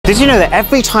Did you know that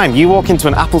every time you walk into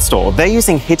an Apple store, they're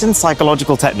using hidden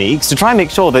psychological techniques to try and make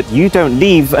sure that you don't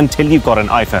leave until you've got an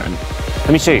iPhone?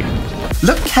 Let me show you.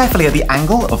 Look carefully at the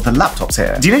angle of the laptops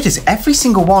here. Do you notice every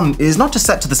single one is not just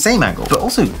set to the same angle, but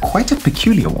also quite a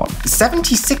peculiar one?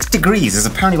 76 degrees is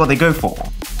apparently what they go for.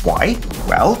 Why?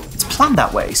 Well, it's planned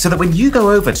that way, so that when you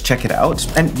go over to check it out,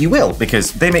 and you will,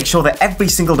 because they make sure that every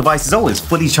single device is always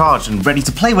fully charged and ready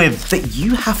to play with, that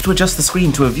you have to adjust the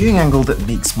screen to a viewing angle that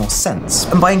makes more sense.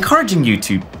 And by encouraging you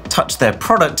to touch their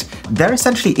product, they're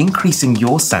essentially increasing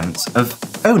your sense of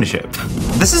ownership.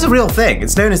 This is a real thing.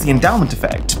 It's known as the endowment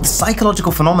effect, the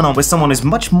psychological phenomenon where someone is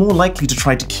much more likely to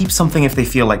try to keep something if they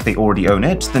feel like they already own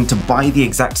it than to buy the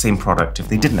exact same product if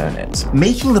they didn't own it.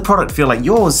 Making the product feel like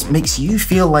yours makes you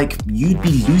feel like you'd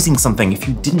be losing something if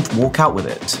you didn't walk out with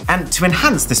it. And to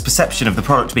enhance this perception of the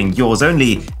product being yours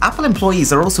only, Apple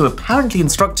employees are also apparently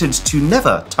instructed to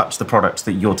never touch the product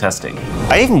that you're testing.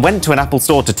 I even went to an Apple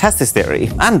store to test this theory,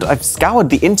 and I've scoured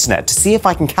the internet to see if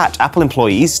I can catch Apple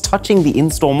employees touching the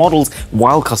in-store models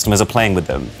while customers are playing with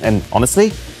them. And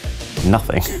honestly,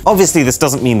 nothing. Obviously, this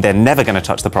doesn't mean they're never going to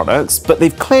touch the products, but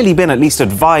they've clearly been at least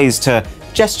advised to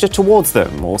gesture towards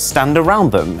them or stand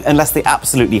around them unless they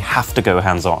absolutely have to go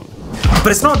hands-on.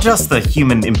 But it's not just the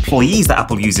human employees that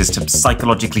Apple uses to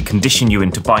psychologically condition you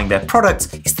into buying their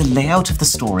products, it's the layout of the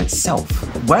store itself.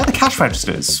 Where are the cash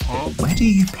registers? Where do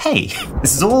you pay?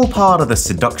 This is all part of the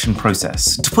seduction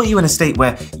process, to put you in a state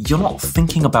where you're not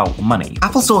thinking about money.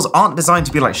 Apple stores aren't designed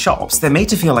to be like shops, they're made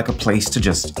to feel like a place to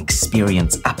just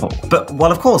experience Apple. But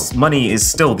while of course money is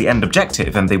still the end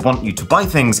objective and they want you to buy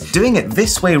things, doing it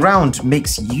this way round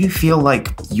makes you feel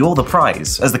like you're the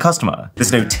prize as the customer.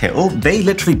 There's no till, they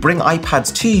literally bring iPads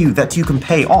to you that you can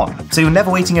pay on, so you're never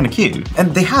waiting in a queue.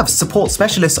 And they have support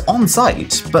specialists on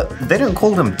site, but they don't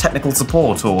call them technical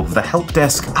support or the help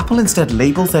desk. Apple instead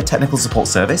labels their technical support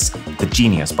service the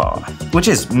Genius Bar, which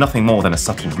is nothing more than a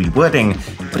subtle rewording,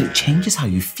 but it changes how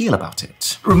you feel about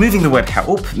it. Removing the word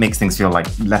help makes things feel like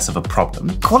less of a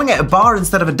problem. Calling it a bar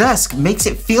instead of a desk makes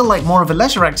it feel like more of a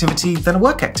leisure activity than a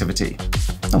work activity.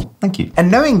 Oh, thank you.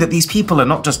 And knowing that these people are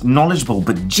not just knowledgeable,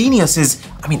 but geniuses,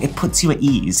 I mean, it puts you at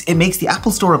ease. It makes the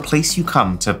Apple Store a place you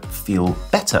come to feel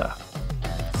better.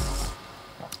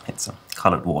 It's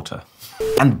colored water.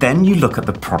 And then you look at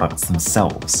the products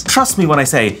themselves. Trust me when I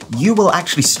say, you will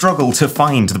actually struggle to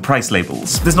find the price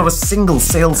labels. There's not a single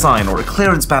sale sign or a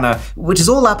clearance banner, which is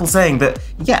all Apple saying that,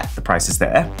 yeah, the price is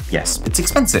there, yes, it's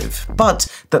expensive, but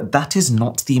that is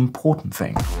not the important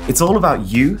thing. It's all about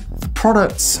you, the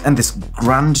products, and this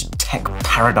grand tech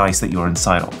paradise that you're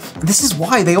inside of. And this is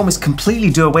why they almost completely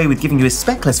do away with giving you a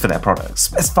spec list for their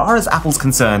products. As far as Apple's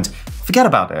concerned, forget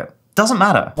about it. Doesn't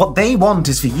matter. What they want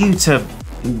is for you to,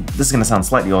 this is going to sound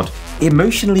slightly odd,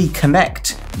 emotionally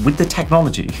connect with the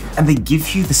technology, and they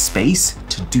give you the space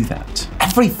to do that.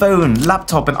 Every phone,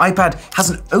 laptop, and iPad has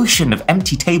an ocean of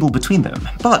empty table between them,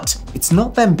 but it's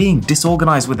not them being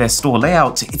disorganized with their store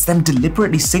layout, it's them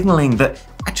deliberately signaling that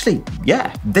actually,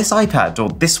 yeah, this iPad or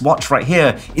this watch right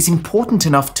here is important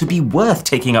enough to be worth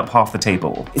taking up half the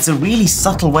table. It's a really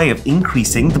subtle way of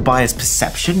increasing the buyer's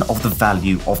perception of the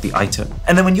value of the item.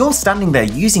 And then when you're standing there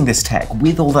using this tech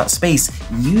with all that space,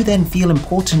 you then feel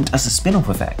important as a spin-off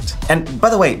effect. And by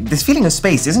the way, this feeling of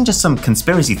space isn't just some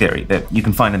conspiracy theory that you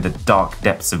can find in the dark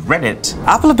depths of Reddit.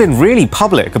 Apple have been really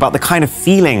public about the kind of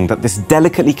feeling that this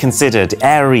delicately considered,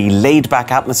 airy,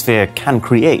 laid-back atmosphere can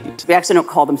create. We actually don't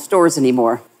call them stores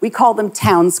anymore. We call them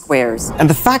town squares. And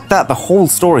the fact that the whole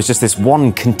store is just this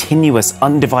one continuous,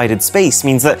 undivided space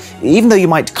means that even though you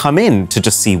might come in to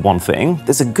just see one thing,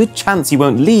 there's a good chance you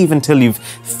won't leave until you've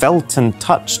felt and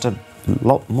touched a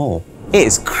lot more. It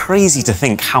is crazy to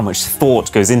think how much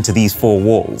thought goes into these four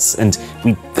walls, and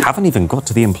we haven't even got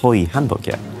to the employee handbook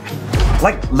yet.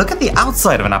 Like, look at the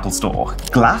outside of an Apple store.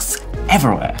 Glass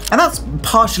everywhere. And that's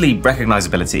partially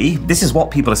recognizability. This is what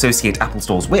people associate Apple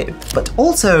stores with. But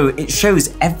also, it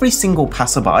shows every single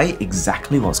passerby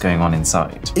exactly what's going on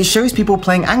inside. It shows people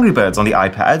playing Angry Birds on the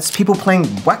iPads, people playing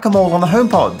Whack-A-Mole on the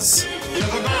HomePods.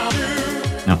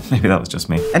 No, maybe that was just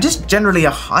me. And just generally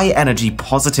a high-energy,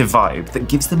 positive vibe that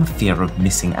gives them a fear of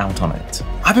missing out on it.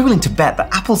 I'd be willing to bet that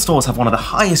Apple stores have one of the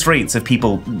highest rates of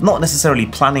people not necessarily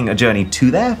planning a journey to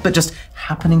there, but just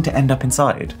happening to end up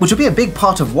inside. Which will be a big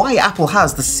part of why Apple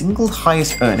has the single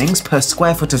highest earnings per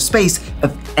square foot of space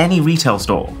of any retail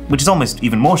store, which is almost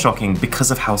even more shocking because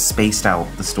of how spaced out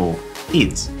the store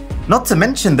is. Not to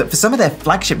mention that for some of their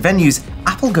flagship venues,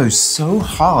 Apple goes so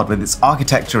hard with its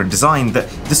architecture and design that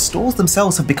the stores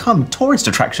themselves have become tourist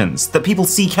attractions that people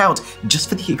seek out just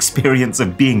for the experience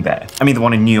of being there. I mean, the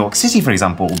one in New York City, for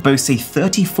example, boasts a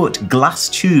 30-foot glass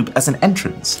tube as an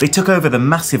entrance. They took over the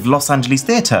massive Los Angeles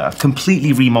Theater,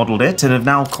 completely remodeled it, and have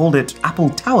now called it Apple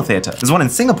Tower Theater. There's one in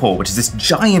Singapore, which is this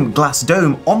giant glass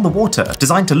dome on the water,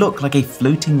 designed to look like a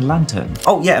floating lantern.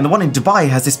 Oh yeah, and the one in Dubai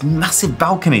has this massive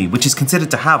balcony, which is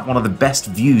considered to have one of the best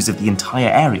views of the entire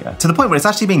area, to the point where it's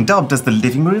actually being dubbed as the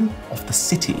living room of the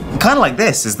city. Kind of like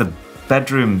this is the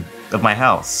bedroom of my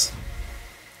house.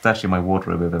 It's actually my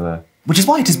wardrobe over there. Which is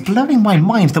why it is blowing my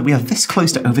mind that we are this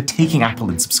close to overtaking Apple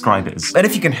in subscribers. And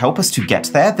if you can help us to get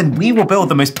there, then we will build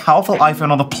the most powerful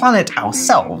iPhone on the planet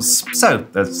ourselves. So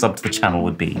a sub to the channel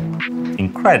would be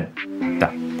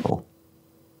incredible.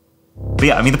 But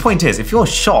yeah, I mean, the point is, if your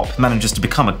shop manages to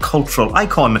become a cultural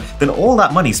icon, then all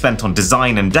that money spent on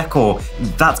design and decor,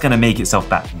 that's gonna make itself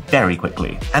back very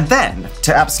quickly. And then,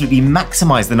 to absolutely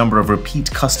maximize the number of repeat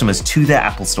customers to their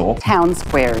Apple Store, Town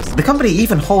Squares. The company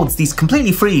even holds these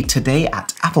completely free Today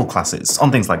at Apple classes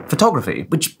on things like photography,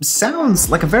 which sounds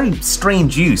like a very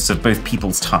strange use of both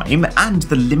people's time and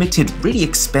the limited, really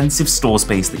expensive store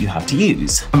space that you have to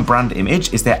use. And brand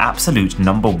image is their absolute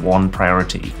 #1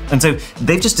 priority. And so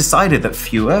they've just decided that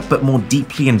fewer but more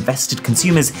deeply invested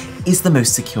consumers is the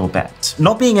most secure bet.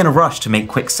 Not being in a rush to make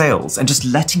quick sales and just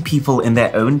letting people in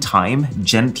their own time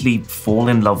gently fall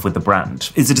in love with the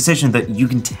brand is a decision that you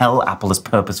can tell Apple has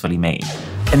purposefully made.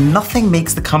 And nothing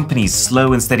makes the company's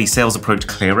slow and steady sales approach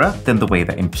clearer than the way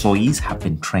that employees have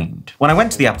been trained. When I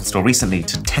went to the Apple Store recently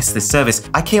to test this service,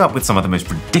 I came up with some of the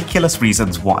most ridiculous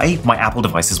reasons why my Apple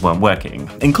devices weren't working,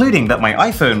 including that my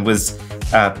iPhone was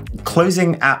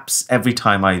closing apps every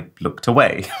time I looked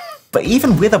away. But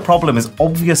even with a problem as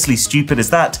obviously stupid as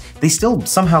that, they still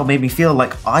somehow made me feel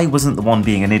like I wasn't the one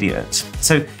being an idiot.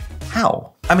 So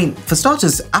how? I mean, for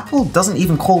starters, Apple doesn't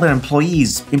even call their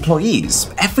employees employees.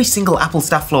 Every single Apple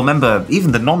staff floor member,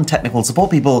 even the non-technical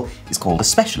support people, is called a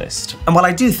specialist. And while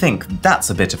I do think that's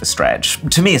a bit of a stretch,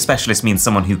 to me a specialist means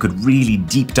someone who could really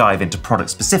deep dive into product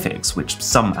specifics, which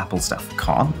some Apple staff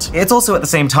can't. It's also at the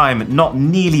same time not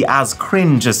nearly as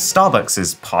cringe as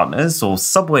Starbucks' partners or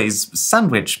Subway's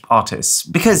sandwich artists,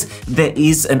 because there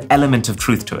is an element of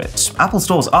truth to it. Apple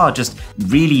stores are just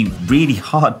really, really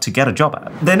hard to get a job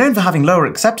at. They're known for having lower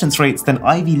acceptance rates than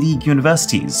Ivy League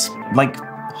universities, like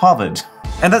Harvard.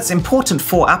 And that's important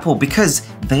for Apple because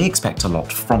they expect a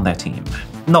lot from their team.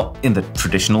 Not in the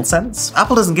traditional sense.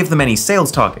 Apple doesn't give them any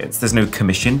sales targets, there's no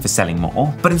commission for selling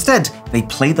more, but instead, they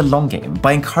play the long game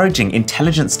by encouraging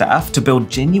intelligent staff to build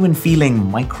genuine feeling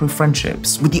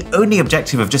micro-friendships with the only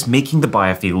objective of just making the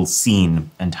buyer feel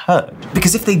seen and heard.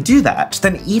 Because if they do that,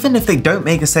 then even if they don't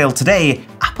make a sale today,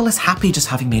 Apple is happy just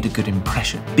having made a good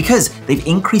impression. Because they've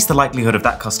increased the likelihood of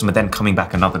that customer then coming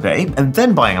back another day, and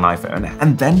then buying an iPhone,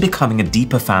 and then becoming a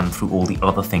deeper fan through all the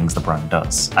other things the brand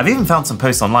does. I've even found some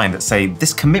posts online that say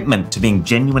this commitment to being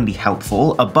genuinely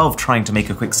helpful above trying to make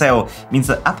a quick sale means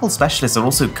that Apple specialists are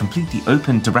also completely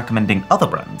open to recommending other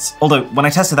brands. Although when I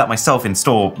tested that myself in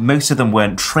store, most of them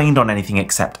weren't trained on anything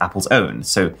except Apple's own,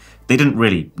 so they didn't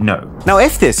really know. Now,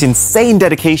 if this insane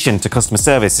dedication to customer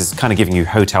service is kind of giving you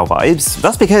hotel vibes,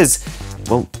 that's because,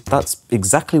 well, that's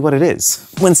exactly what it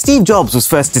is. When Steve Jobs was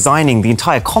first designing the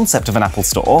entire concept of an Apple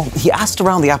Store, he asked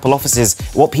around the Apple offices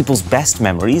what people's best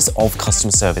memories of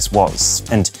customer service was.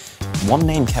 And one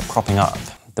name kept cropping up: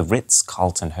 the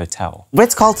Ritz-Carlton Hotel.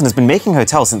 Ritz-Carlton has been making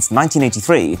hotels since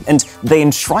 1983, and they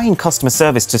enshrine customer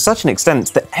service to such an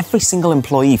extent that every single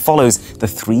employee follows the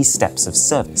 3 steps of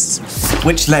service.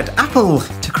 Which led Apple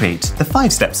to create the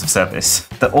 5 steps of service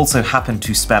that also happen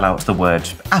to spell out the word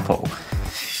Apple.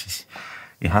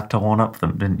 You had to one-up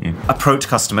them, didn't you? Approach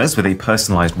customers with a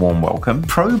personalized warm welcome.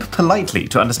 Probe politely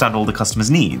to understand all the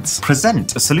customer's needs.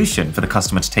 Present a solution for the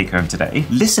customer to take home today.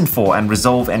 Listen for and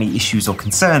resolve any issues or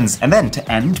concerns. And then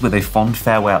to end with a fond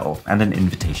farewell and an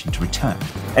invitation to return.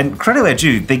 And credit where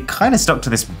due, they kind of stuck to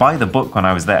this by the book when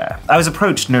I was there. I was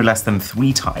approached no less than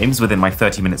 3 times within my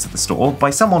 30 minutes at the store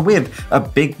by someone with a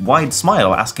big, wide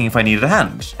smile asking if I needed a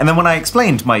hand. And then when I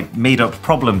explained my made-up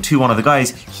problem to one of the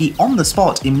guys, he on the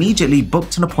spot immediately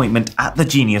booked an appointment at the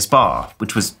Genius Bar,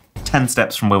 which was 10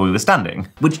 steps from where we were standing,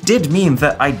 which did mean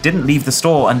that I didn't leave the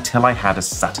store until I had a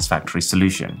satisfactory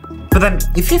solution. But then,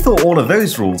 if you thought all of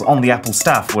those rules on the Apple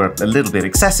staff were a little bit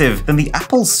excessive, then the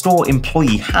Apple Store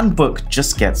Employee Handbook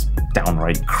just gets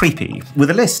downright creepy, with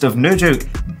a list of, no joke,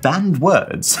 banned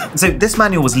words. So this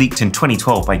manual was leaked in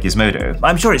 2012 by Gizmodo.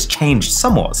 I'm sure it's changed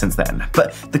somewhat since then,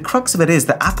 but the crux of it is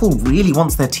that Apple really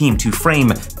wants their team to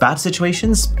frame bad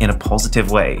situations in a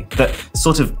positive way that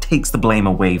sort of takes the blame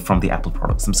away from the Apple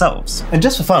products themselves. And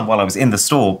just for fun, while I was in the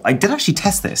store, I did actually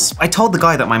test this. I told the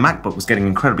guy that my MacBook was getting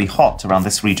incredibly hot around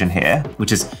this region here,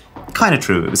 which is kind of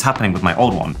true, it was happening with my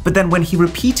old one. But then when he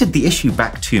repeated the issue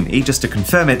back to me, just to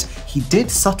confirm it, he did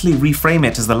subtly reframe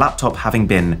it as the laptop having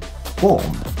been warm,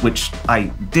 which I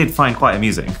did find quite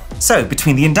amusing. So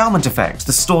between the endowment effect,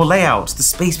 the store layout, the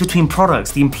space between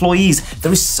products, the employees,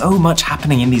 there is so much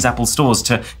happening in these Apple stores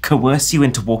to coerce you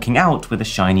into walking out with a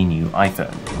shiny new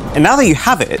iPhone. And now that you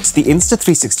have it, the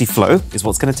Insta360 Flow is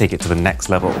what's going to take it to the next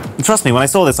level. And trust me, when I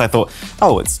saw this, I thought,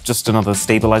 oh, it's just another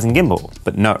stabilizing gimbal.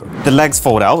 But no. The legs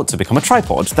fold out to become a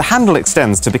tripod. The handle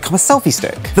extends to become a selfie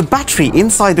stick. The battery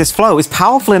inside this Flow is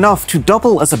powerful enough to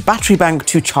double as a battery bank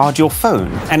to charge your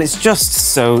phone. And it's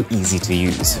just so easy to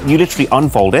use. You literally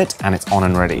unfold it and it's on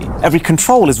and ready. Every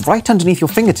control is right underneath your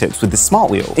fingertips with this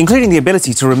smart wheel, including the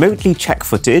ability to remotely check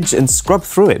footage and scrub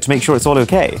through it to make sure it's all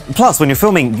okay. Plus, when you're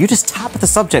filming, you just tap the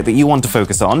subject that you want to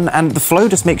focus on, and the Flow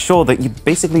just makes sure that you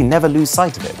basically never lose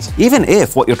sight of it. Even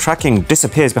if what you're tracking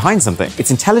disappears behind something,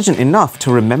 it's intelligent enough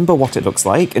to remember what it looks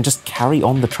like and just carry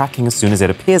on the tracking as soon as it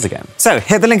appears again. So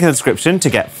hit the link in the description to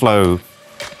get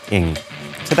Flow-ing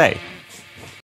today.